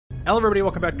Hello everybody,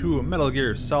 welcome back to Metal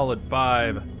Gear Solid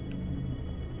 5.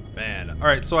 Man,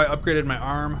 alright, so I upgraded my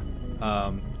arm.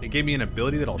 It gave me an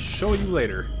ability that I'll show you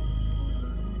later.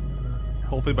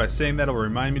 Hopefully by saying that it'll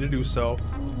remind me to do so.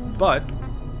 But,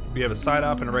 we have a side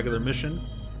op and a regular mission.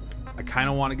 I kind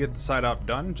of want to get the side op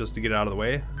done, just to get it out of the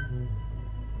way.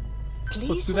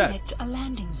 So let's do that. A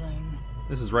landing zone.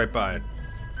 This is right by it.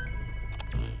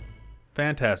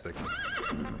 Fantastic.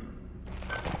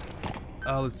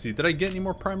 Let's see, did I get any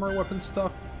more primary weapon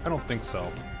stuff? I don't think so.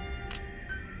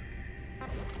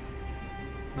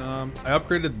 I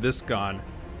upgraded this gun,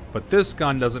 but this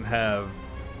gun doesn't have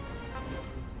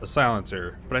a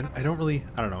silencer. But I don't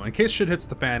know. In case shit hits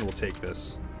the fan, we'll take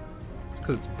this.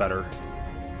 Because it's better.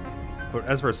 But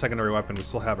as for a secondary weapon, we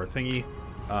still have our thingy.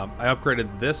 I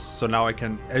upgraded this, so now I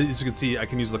can, as you can see, I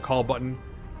can use the call button,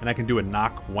 and I can do a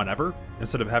knock whenever,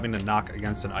 instead of having to knock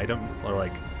against an item, or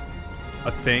like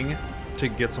a thing to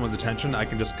get someone's attention. I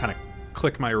can just kind of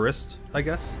click my wrist, I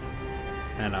guess,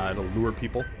 and it'll lure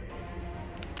people.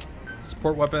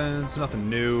 Support weapons, nothing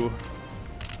new.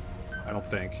 I don't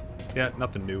think. Yeah,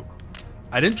 nothing new.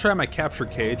 I didn't try my capture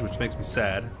cage, which makes me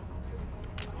sad.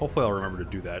 Hopefully I'll remember to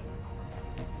do that.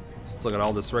 Still got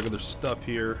all this regular stuff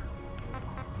here.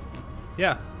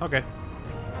 Yeah, okay.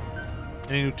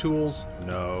 Any new tools?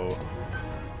 No.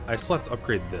 I still have to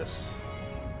upgrade this.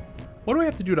 What do I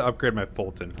have to do to upgrade my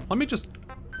Fulton? Let me just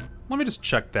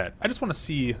check that. I just want to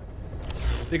see,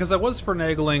 because I was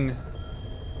finagling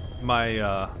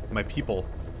my my people.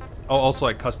 Oh, also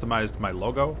I customized my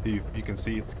logo. You can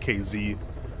see it's KZ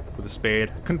with a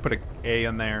spade. Couldn't put an A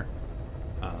in there.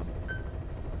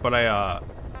 But I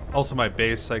also my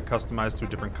base I customized to a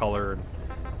different color.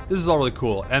 This is all really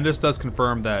cool, and this does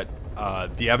confirm that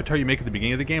the avatar you make at the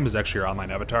beginning of the game is actually your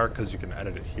online avatar, because you can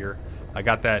edit it here. I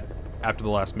got that after the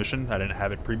last mission. I didn't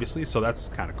have it previously, so that's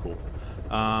kind of cool.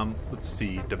 Let's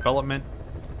see, development.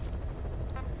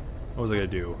 What was I gonna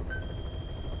do?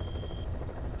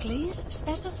 Please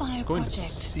specify I was a going to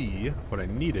project. see what I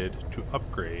needed to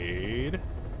upgrade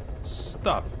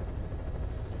stuff.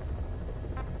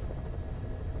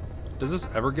 Does this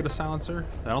ever get a silencer?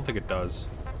 I don't think it does.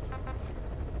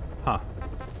 Huh.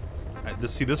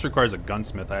 This requires a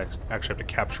gunsmith. I actually have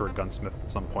to capture a gunsmith at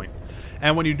some point.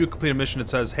 And when you do complete a mission, it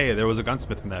says, hey, there was a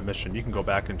gunsmith in that mission. You can go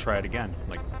back and try it again. I'm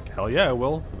like, hell yeah, I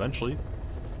will, eventually.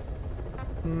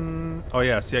 Oh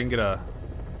yeah, see, I can get a...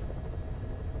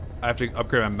 I have to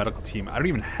upgrade my medical team. I don't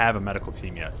even have a medical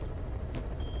team yet.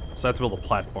 So I have to build a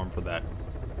platform for that.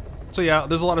 So yeah,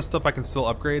 there's a lot of stuff I can still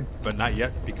upgrade, but not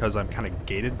yet, because I'm kind of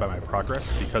gated by my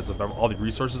progress because of all the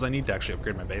resources I need to actually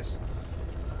upgrade my base.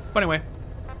 But anyway,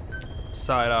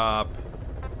 side op,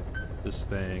 this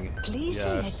thing, Please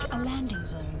yes. select a landing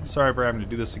zone. Sorry for having to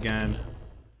do this again,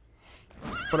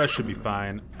 but I should be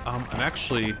fine. I'm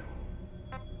actually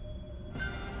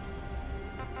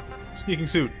sneaking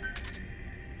suit.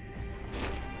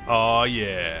 Oh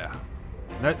yeah,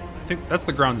 I think that's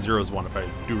the Ground Zeroes one, if I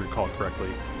do recall correctly.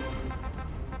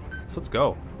 So let's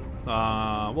go.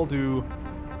 We'll do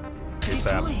ASAP.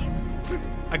 Deploying.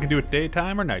 I can do it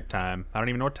daytime or nighttime. I don't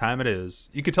even know what time it is.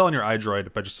 You can tell on your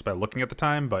iDroid by looking at the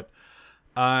time, but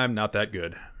I'm not that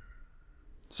good.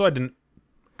 So I didn't,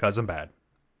 because I'm bad.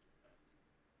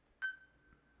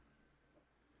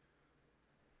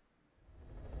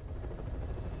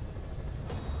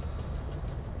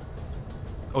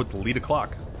 Oh, it's lead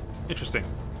o'clock. Interesting.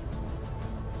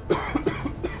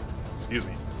 Excuse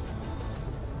me.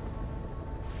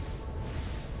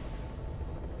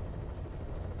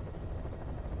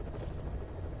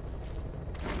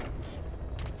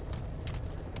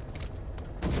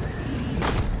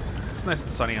 It's nice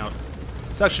and sunny out.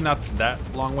 It's actually not that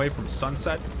long way from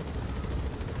sunset.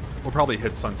 We'll probably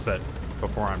hit sunset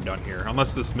before I'm done here,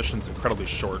 unless this mission's incredibly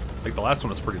short. Like the last one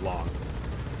was pretty long.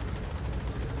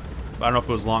 I don't know if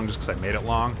it was long just because I made it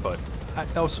long, but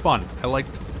that was fun.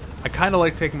 I kind of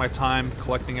like taking my time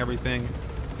collecting everything.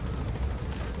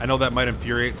 I know that might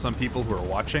infuriate some people who are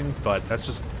watching, but that's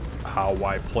just how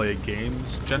I play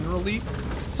games generally.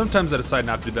 Sometimes I decide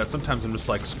not to do that. Sometimes I'm just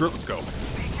like, screw it, let's go.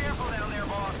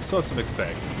 So it's a mixed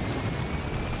bag.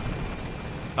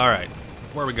 Alright,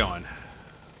 where are we going?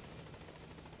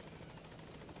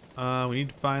 We need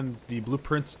to find the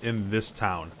blueprints in this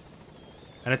town.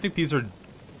 And I think these are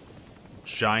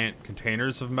giant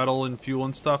containers of metal and fuel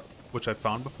and stuff, which I've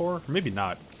found before. Or maybe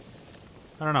not.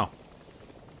 I don't know.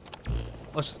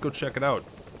 Let's just go check it out.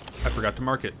 I forgot to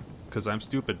mark it, because I'm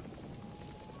stupid.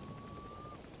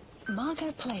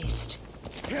 Marker placed.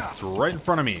 It's right in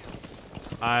front of me.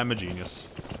 I'm a genius.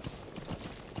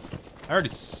 I already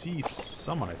see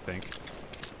someone, I think.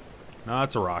 No,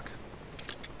 that's a rock.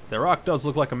 That rock does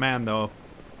look like a man, though.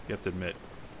 You have to admit.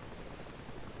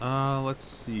 Let's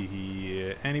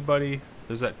see. Anybody?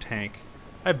 There's that tank.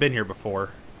 I've been here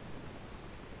before.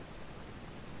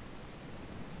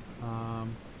 I've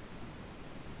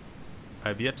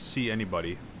yet to see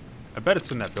anybody. I bet it's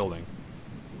in that building.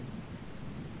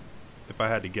 If I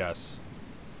had to guess.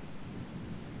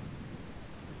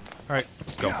 Alright,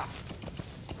 let's go.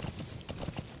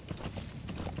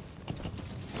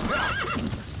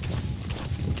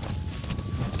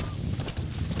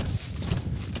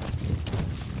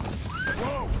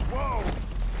 Whoa, whoa.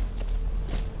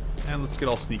 And let's get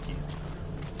all sneaky.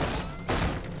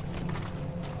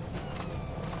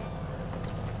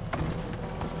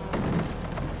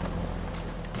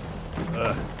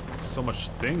 Ugh, so much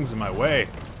things in my way.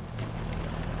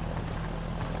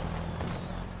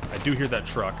 I do hear that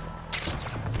truck.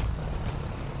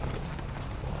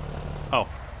 Oh.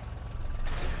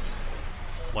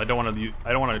 Well, I don't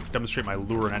want to demonstrate my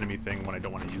lure an enemy thing when I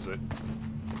don't want to use it.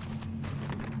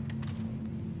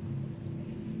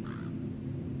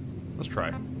 Let's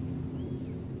try.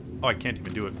 Oh, I can't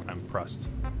even do it. I'm pressed.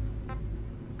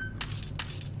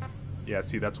 Yeah,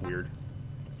 see, that's weird.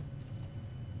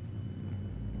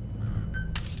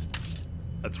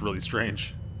 That's really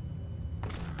strange.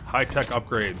 High-tech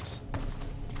upgrades.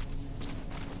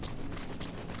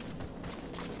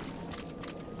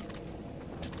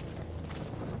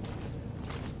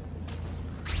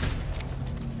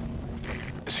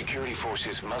 The security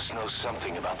forces must know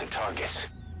something about the targets.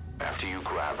 After you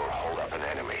grab or hold up an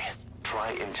enemy,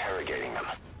 try interrogating them.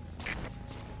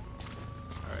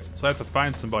 Alright, so I have to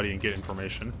find somebody and get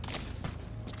information.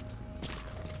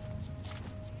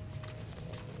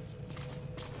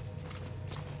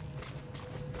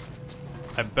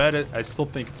 I bet it. I still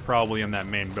think it's probably in that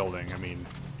main building. I mean,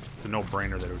 it's a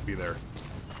no-brainer that it would be there.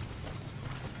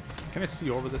 Can I see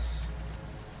over this?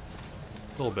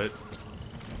 A little bit.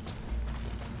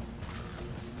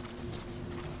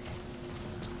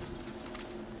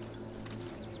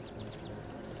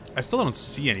 I still don't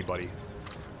see anybody.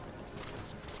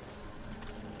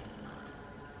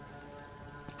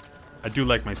 I do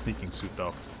like my sneaking suit,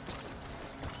 though.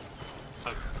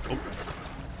 Oh.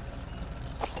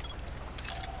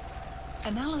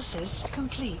 Analysis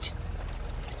complete.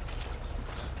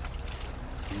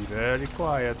 Be very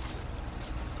quiet.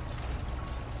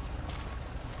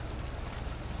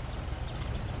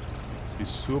 Be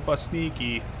super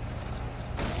sneaky.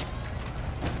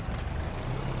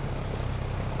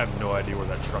 I have no idea where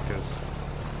that truck is.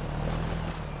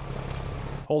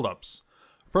 Hold-ups.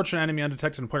 Approach an enemy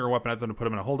undetected and point your weapon at them to put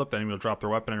them in a hold-up. The enemy will drop their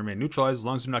weapon and remain neutralized as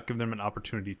long as you do not give them an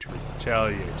opportunity to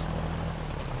retaliate.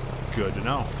 Good to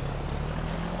know.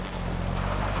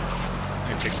 I'm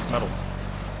gonna take this metal.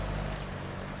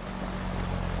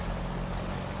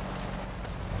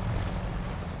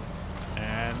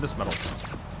 And this metal.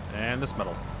 And this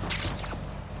metal.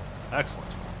 Excellent.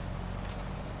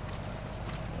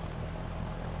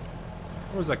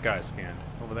 Where's that guy scanned?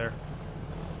 Over there?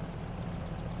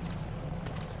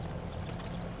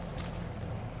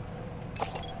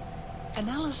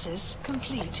 Analysis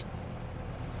complete.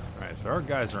 Alright, there are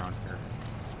guys around here.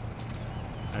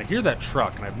 And I hear that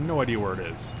truck, and I have no idea where it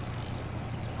is.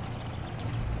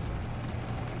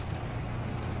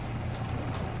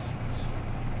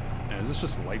 And is this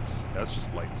just lights? Yeah, that's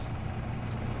just lights.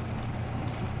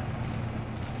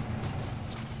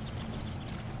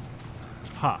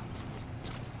 Huh.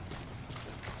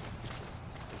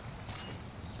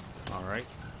 Alright.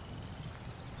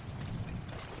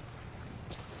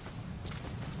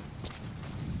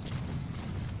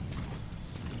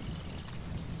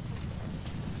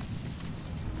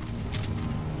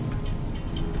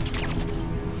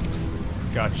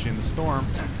 Got you in the storm.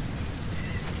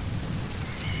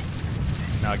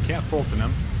 Now I can't Fulton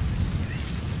him.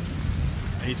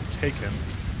 I need to take him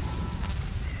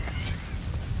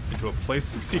into a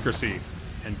place of secrecy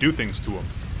and do things to him.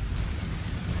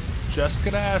 Just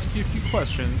gonna ask you a few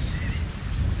questions.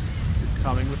 You're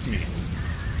coming with me.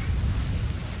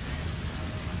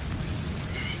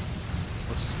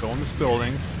 Let's just go in this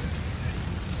building.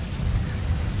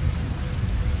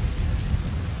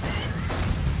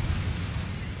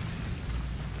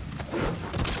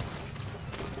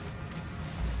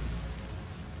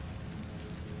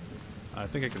 I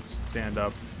think I can stand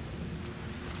up.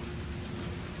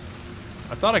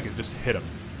 I thought I could just hit him.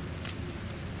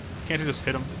 Can't you just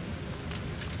hit him?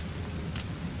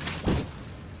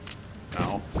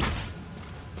 No.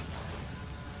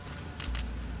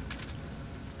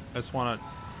 I just wanna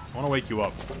wake you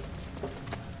up.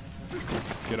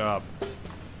 Get up.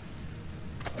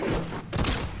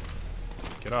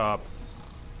 Get up.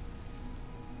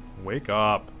 Wake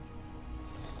up.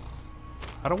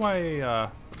 How do I,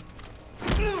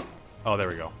 Oh, there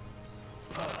we go.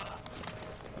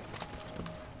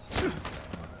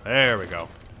 There we go.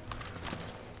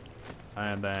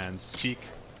 And then speak.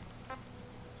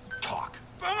 Talk.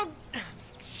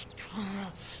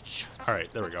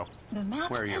 Alright, there we go. The map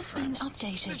Where are your has been friends?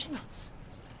 updated.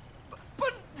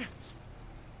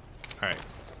 Alright.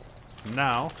 So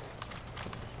now,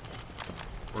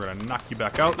 we're gonna knock you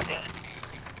back out.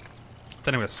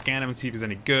 Then I'm gonna scan him and see if he's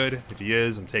any good. If he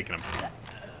is, I'm taking him.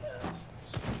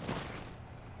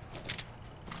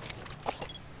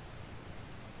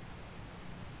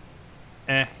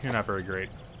 You're not very great.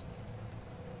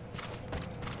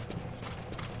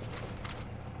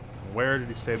 Where did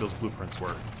he say those blueprints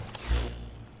were?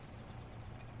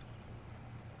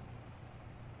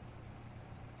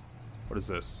 What is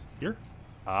this? Here?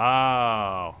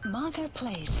 Oh. Marker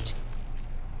placed.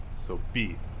 So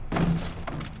B. I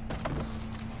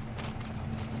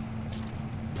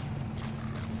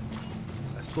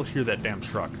still hear that damn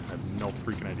truck. I have no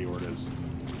freaking idea where it is.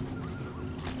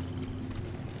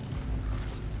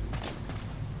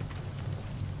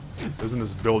 It was in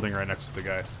this building right next to the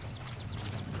guy.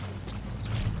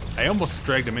 I almost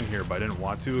dragged him in here, but I didn't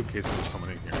want to in case there was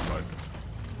someone in here, but...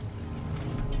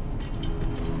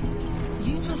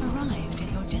 You have arrived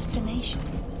at your destination.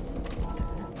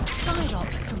 Side-op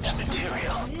complete.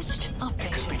 Material. List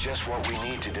It could be updated. just what we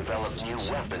need to develop new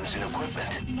weapons and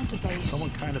equipment. Database. Someone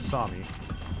kind of saw me.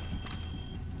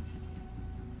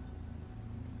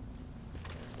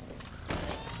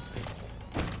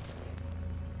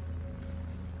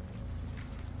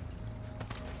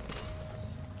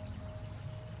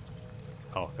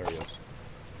 Oh, there he is.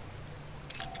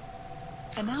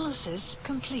 Analysis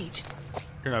complete.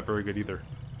 You're not very good either.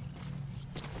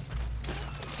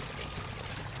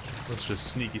 Let's just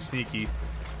sneaky.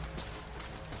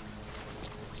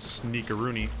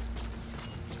 Sneakaroonie.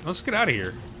 Let's get out of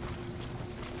here.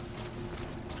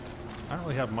 I don't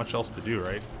really have much else to do,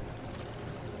 right?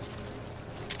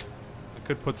 I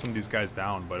could put some of these guys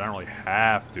down, but I don't really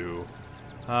have to.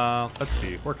 Let's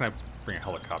see. Where can I bring a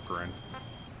helicopter in?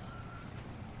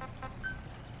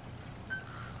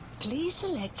 Please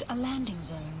select a landing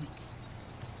zone.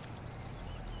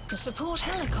 The support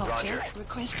helicopter Roger.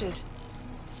 requested.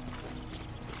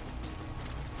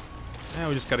 And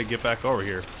we just got to get back over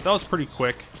here. That was pretty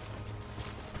quick.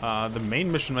 The main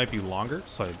mission might be longer,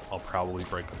 so I'll probably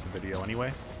break up the video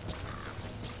anyway.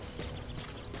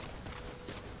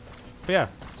 But yeah,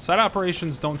 side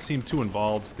operations don't seem too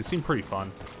involved. They seem pretty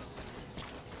fun.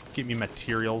 Get me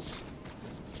materials.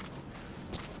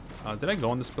 Did I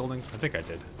go in this building? I think I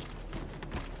did.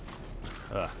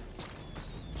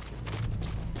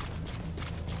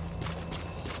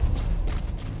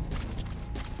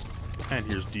 And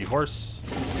here's D-Horse.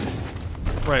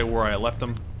 Right where I left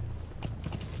him.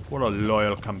 What a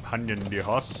loyal companion,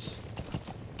 D-Horse.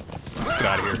 Let's get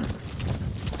out of here.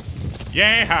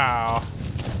 Yeehaw!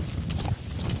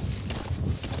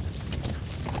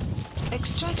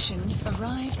 Extraction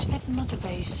arrived at Mother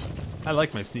Base. I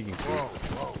like my sneaking suit.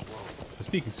 Whoa. The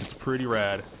sneaking suit's pretty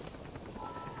rad.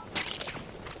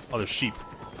 Oh, there's sheep.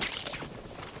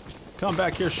 Come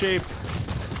back here, sheep.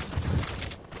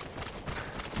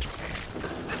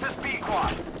 This is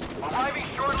B-Quad. Arriving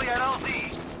shortly at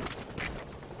LZ.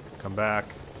 Come back.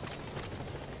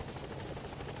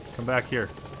 Come back here.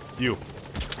 You.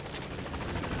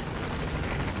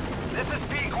 This is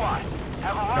B-Quad.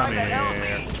 Have Come arrived at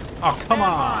here. LZ. Oh, come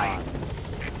on.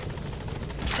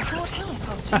 Support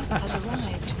helicopter has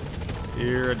arrived.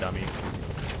 You're a dummy.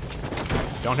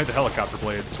 Don't hit the helicopter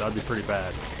blades. That'd be pretty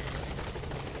bad.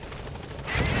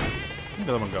 Where'd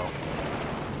the other one go?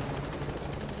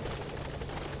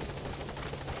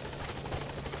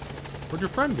 Where'd your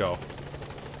friend go?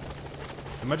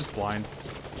 Am I just blind?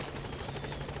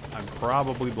 I'm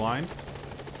probably blind.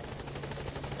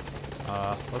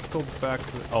 Let's go back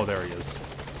to the... Oh, there he is.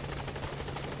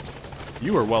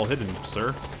 You are well hidden,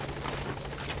 sir.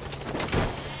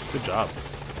 Good job.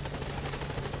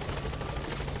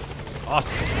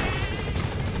 Awesome.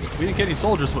 We didn't get any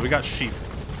soldiers, but we got sheep.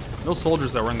 Those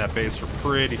soldiers that were in that base were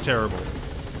pretty terrible.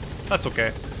 That's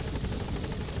okay.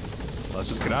 Let's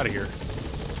just get out of here.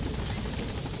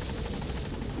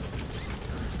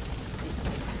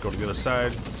 Let's go to the other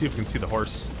side. See if we can see the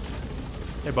horse.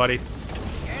 Hey, buddy.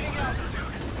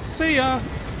 See ya!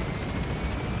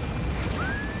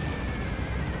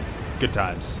 Good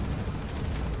times.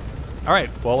 Alright,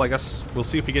 well, I guess we'll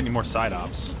see if we get any more side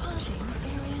ops. Departing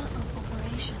area of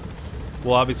operations.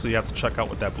 Well, obviously you have to check out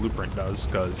what that blueprint does,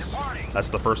 because that's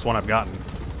the first one I've gotten.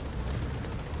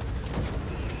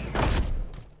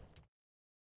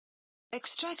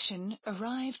 Extraction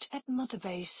arrived at Mother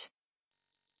Base.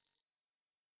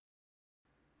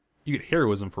 You get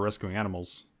heroism for rescuing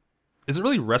animals. Is it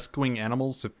really rescuing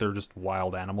animals if they're just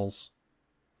wild animals?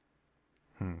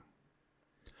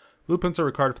 Blueprints are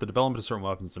required for the development of certain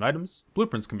weapons and items.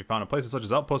 Blueprints can be found in places such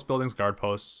as outpost buildings, guard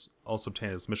posts, also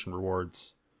obtained as mission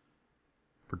rewards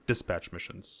for dispatch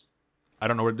missions. I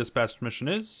don't know what a dispatch mission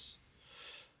is.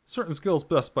 Certain skills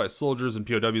possessed by soldiers and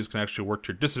POWs can actually work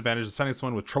to your disadvantage. Assigning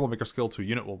someone with troublemaker skill to a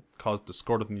unit will cause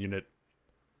discord within the unit.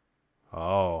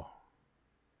 Oh.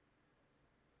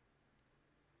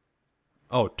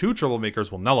 Oh, two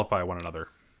troublemakers will nullify one another.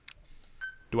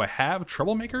 Do I have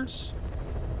troublemakers?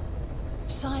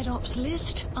 Side ops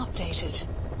list updated.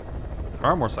 There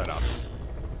are more side ops.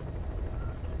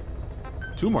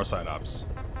 2 more side ops.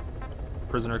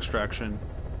 Prisoner extraction.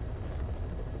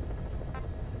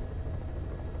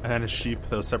 And a sheep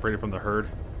that was separated from the herd.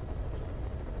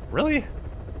 Really?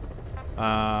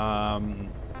 I'm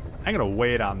gonna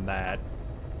wait on that.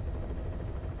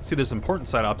 See, there's important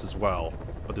side ops as well,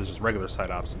 but there's just regular side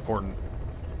ops, important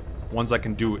ones I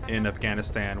can do in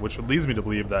Afghanistan, which leads me to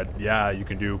believe that, yeah, you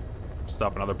can do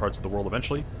stuff in other parts of the world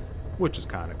eventually, which is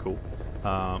kind of cool.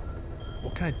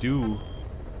 What can I do?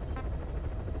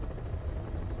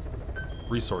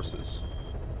 Resources.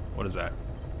 What is that?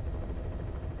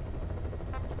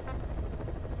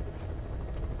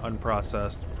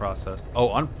 Unprocessed, processed.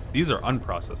 Oh, these are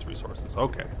unprocessed resources.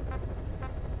 Okay.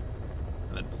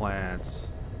 And then plants.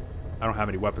 I don't have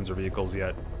any weapons or vehicles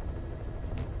yet.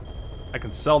 I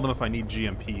can sell them if I need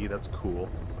GMP. That's cool.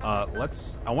 I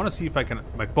want to see if I can...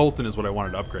 My Fulton is what I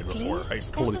wanted to upgrade before. I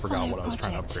totally forgot what I was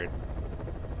trying to upgrade.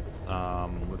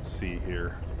 Let's see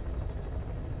here.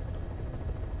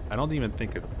 I don't even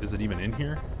think it's... Is it even in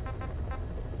here?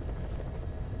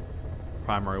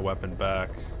 Primary weapon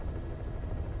back.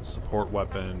 Support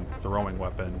weapon. Throwing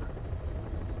weapon.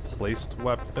 Placed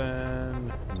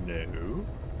weapon. No.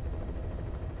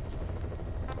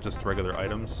 Just regular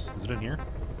items. Is it in here?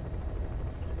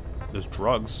 There's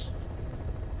drugs.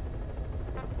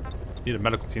 Need a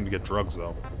medical team to get drugs,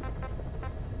 though.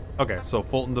 Okay, so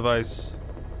Fulton device.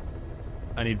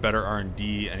 I need better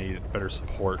R&D. I need better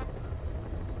support.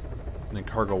 And then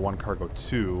cargo 1, cargo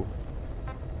 2.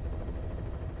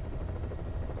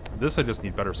 This I just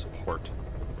need better support.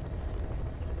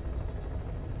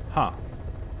 Huh.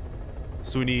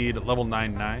 So we need level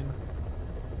 9-9.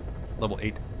 Level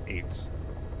 8-8.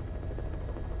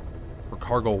 For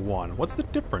cargo 1. What's the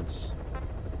difference?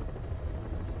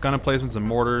 Gun emplacements and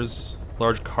mortars,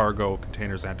 large cargo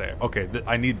containers, okay,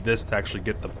 I need this to actually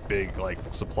get the big, like,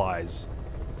 supplies.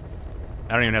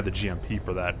 I don't even have the GMP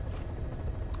for that.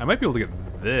 I might be able to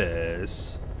get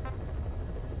this.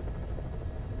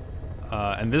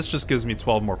 And this just gives me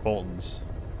 12 more Fultons.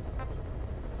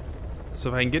 So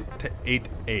if I can get to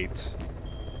 8-8.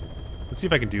 Let's see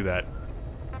if I can do that.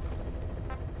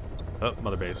 Oh,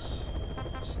 mother base.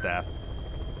 Staff.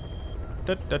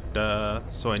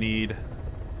 So I need...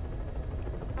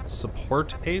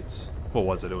 Support 8? What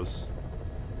was it? It was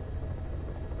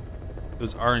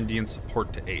R&D and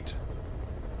support to 8.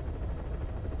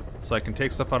 So I can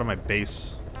take stuff out of my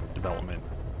base development.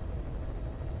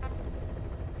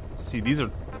 See, these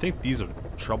are... I think these are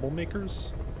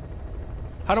troublemakers?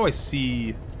 How do I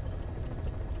see...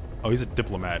 Oh, he's a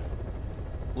diplomat.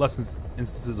 Less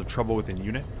instances of trouble within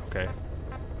unit? Okay.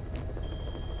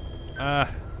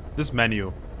 This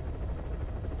menu.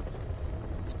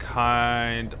 It's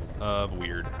kind of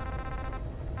weird.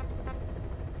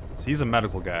 So he's a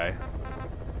medical guy.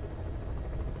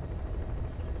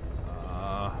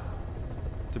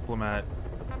 Diplomat.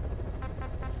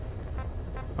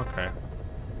 Okay.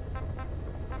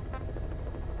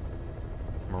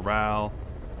 Morale.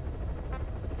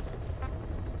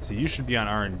 So you should be on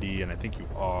R&D, and I think you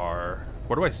are.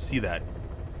 Where do I see that?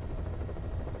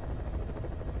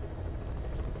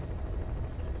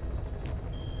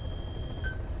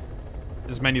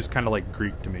 This menu's kind of like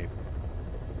Greek to me.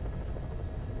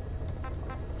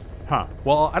 Huh.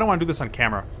 Well, I don't want to do this on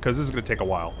camera, because this is going to take a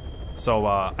while. So,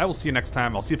 I will see you next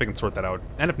time. I'll see if I can sort that out.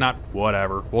 And if not,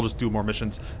 whatever. We'll just do more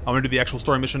missions. I'm going to do the actual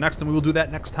story mission next, and we will do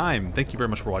that next time. Thank you very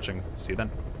much for watching. See you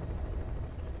then.